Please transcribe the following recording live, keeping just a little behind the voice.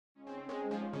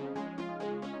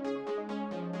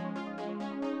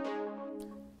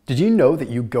Did you know that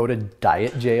you go to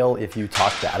diet jail if you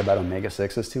talk bad about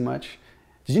omega-6s too much?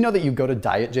 Did you know that you go to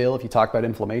diet jail if you talk about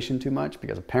inflammation too much?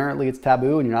 Because apparently it's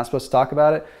taboo and you're not supposed to talk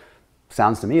about it.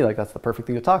 Sounds to me like that's the perfect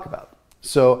thing to talk about.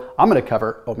 So I'm going to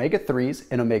cover omega-3s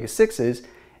and omega-6s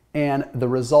and the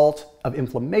result of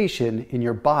inflammation in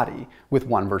your body with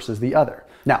one versus the other.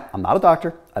 Now, I'm not a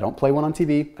doctor. I don't play one on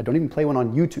TV. I don't even play one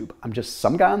on YouTube. I'm just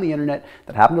some guy on the internet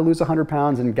that happened to lose 100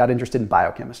 pounds and got interested in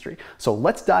biochemistry. So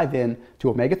let's dive in to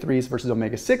omega-3s versus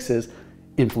omega-6s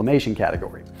inflammation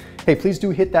category. Hey, please do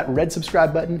hit that red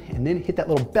subscribe button and then hit that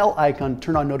little bell icon to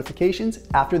turn on notifications.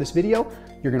 After this video,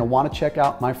 you're gonna wanna check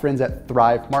out my friends at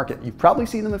Thrive Market. You've probably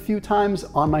seen them a few times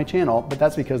on my channel, but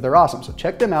that's because they're awesome. So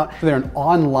check them out. They're an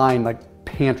online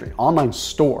pantry, online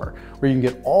store where you can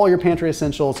get all your pantry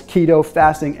essentials, keto,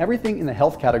 fasting, everything in the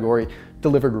health category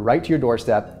delivered right to your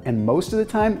doorstep. And most of the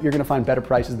time, you're gonna find better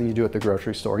prices than you do at the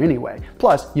grocery store anyway.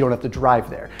 Plus, you don't have to drive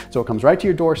there. So it comes right to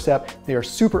your doorstep. They are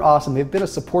super awesome. They've been a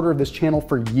supporter of this channel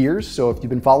for years. So if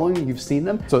you've been following me, you've seen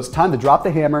them. So it's time to drop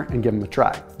the hammer and give them a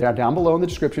try. They're down below in the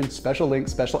description, special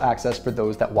links, special access for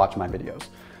those that watch my videos.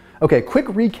 Okay, quick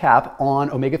recap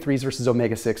on omega-3s versus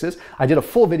omega-6s. I did a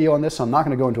full video on this, so I'm not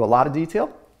gonna go into a lot of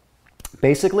detail.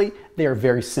 Basically, they are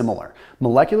very similar.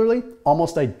 Molecularly,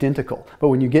 almost identical. But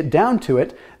when you get down to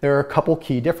it, there are a couple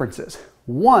key differences.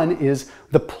 One is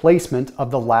the placement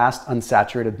of the last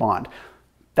unsaturated bond.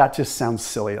 That just sounds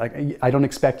silly. I don't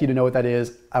expect you to know what that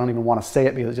is. I don't even want to say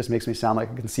it because it just makes me sound like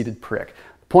a conceited prick.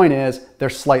 The point is, they're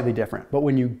slightly different. But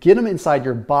when you get them inside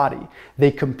your body,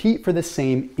 they compete for the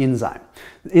same enzyme.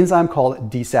 The enzyme called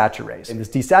desaturase. And this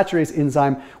desaturase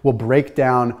enzyme will break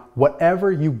down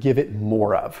whatever you give it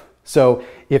more of. So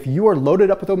if you are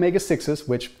loaded up with omega-6s,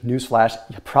 which newsflash,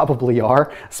 you probably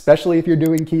are, especially if you're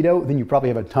doing keto, then you probably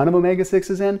have a ton of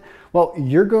omega-6s in, well,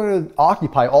 you're going to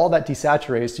occupy all that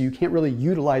desaturase, so you can't really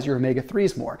utilize your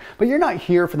omega-3s more. But you're not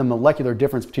here for the molecular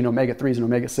difference between omega-3s and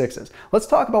omega-6s. Let's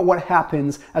talk about what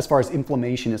happens as far as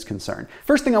inflammation is concerned.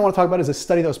 First thing I want to talk about is a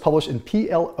study that was published in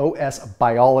PLOS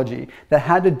Biology that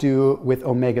had to do with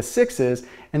omega-6s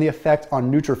and the effect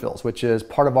on neutrophils, which is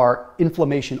part of our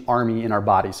inflammation army in our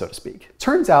body, so to speak.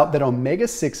 Turns out that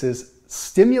omega-6s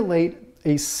stimulate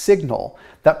a signal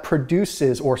that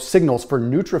produces or signals for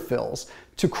neutrophils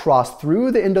to cross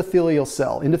through the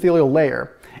endothelial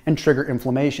layer, and trigger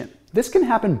inflammation. This can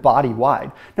happen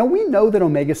body-wide. Now we know that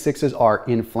omega-6s are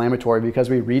inflammatory because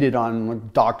we read it on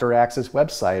Dr. Axe's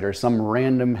website or some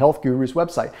random health guru's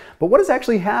website. But what is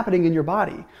actually happening in your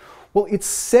body? Well, it's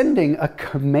sending a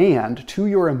command to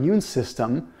your immune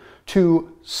system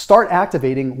to start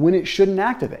activating when it shouldn't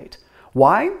activate.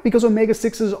 Why? Because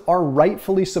omega-6s are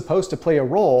rightfully supposed to play a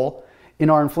role in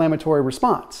our inflammatory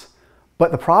response.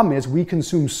 But the problem is we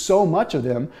consume so much of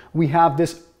them, we have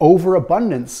this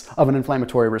overabundance of an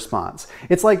inflammatory response.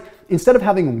 It's like instead of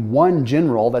having one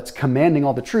general that's commanding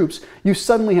all the troops, you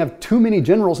suddenly have too many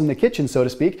generals in the kitchen, so to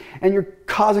speak, and you're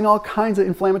causing all kinds of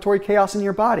inflammatory chaos in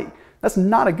your body. That's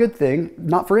not a good thing,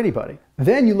 not for anybody.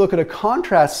 Then you look at a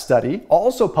contrast study,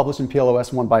 also published in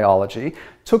PLOS Biology,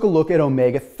 took a look at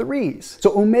omega-3s.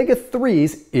 So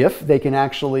omega-3s, if they can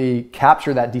actually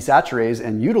capture that desaturase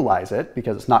and utilize it,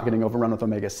 because it's not getting overrun with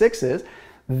omega-6s,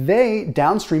 they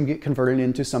downstream get converted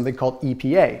into something called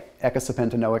EPA,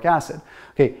 eicosapentaenoic acid.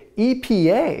 Okay,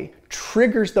 EPA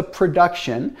triggers the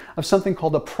production of something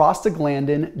called the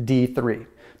prostaglandin D3,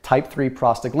 type 3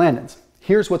 prostaglandins.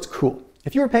 Here's what's cool.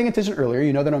 If you were paying attention earlier,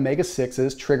 you know that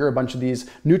omega-6s trigger a bunch of these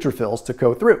neutrophils to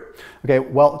go through. Okay,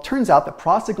 well, it turns out that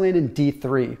prostaglandin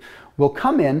D3 will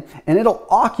come in and it'll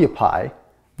occupy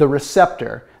the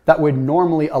receptor that would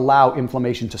normally allow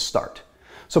inflammation to start.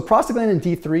 So prostaglandin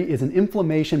D3 is an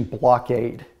inflammation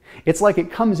blockade. It's like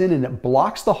it comes in and it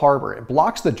blocks the harbor, it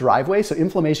blocks the driveway so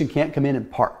inflammation can't come in and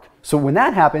park. So when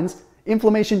that happens,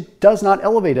 inflammation does not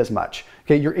elevate as much.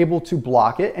 Okay, you're able to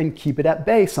block it and keep it at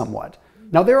bay somewhat.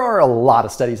 Now, there are a lot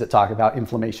of studies that talk about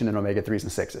inflammation in omega-3s and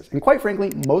 6s. And quite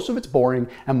frankly, most of it's boring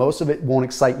and most of it won't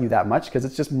excite you that much because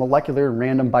it's just molecular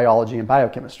random biology and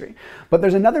biochemistry. But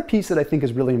there's another piece that I think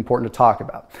is really important to talk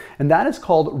about, and that is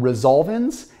called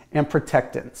resolvins and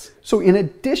protectants. So in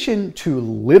addition to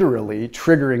literally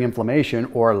triggering inflammation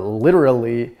or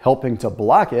literally helping to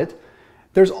block it,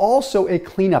 there's also a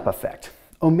cleanup effect.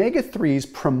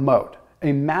 Omega-3s promote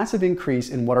a massive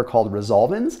increase in what are called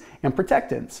resolvins and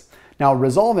protectants. Now,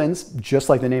 resolvins, just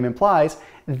like the name implies,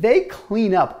 they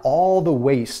clean up all the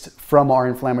waste from our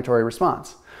inflammatory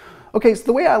response. Okay, so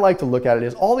the way I like to look at it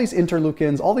is all these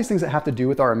interleukins, all these things that have to do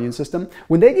with our immune system,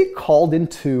 when they get called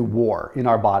into war in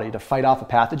our body to fight off a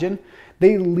pathogen,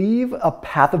 they leave a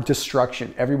path of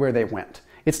destruction everywhere they went.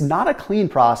 It's not a clean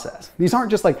process. These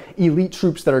aren't just like elite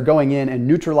troops that are going in and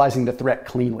neutralizing the threat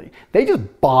cleanly. They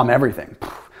just bomb everything.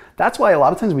 That's why a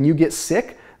lot of times when you get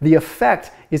sick, the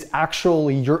effect is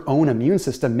actually your own immune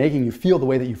system making you feel the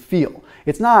way that you feel.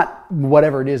 It's not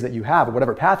whatever it is that you have or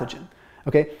whatever pathogen.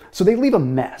 Okay, so they leave a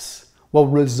mess. Well,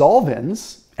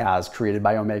 resolvins, as created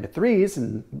by omega-3s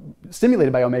and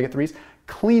stimulated by omega-3s,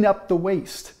 clean up the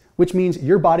waste, which means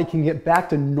your body can get back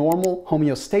to normal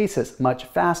homeostasis much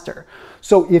faster.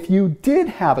 So if you did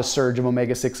have a surge of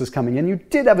omega-6s coming in, you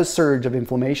did have a surge of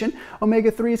inflammation,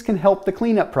 omega-3s can help the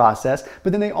cleanup process,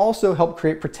 but then they also help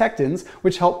create protectants,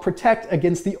 which help protect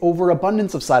against the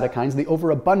overabundance of cytokines, the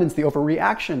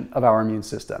overreaction of our immune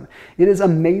system. It is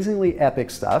amazingly epic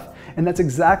stuff, and that's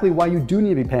exactly why you do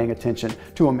need to be paying attention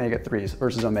to omega-3s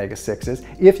versus omega-6s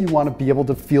if you want to be able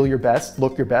to feel your best,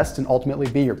 look your best, and ultimately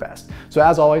be your best. So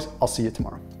as always, I'll see you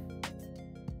tomorrow.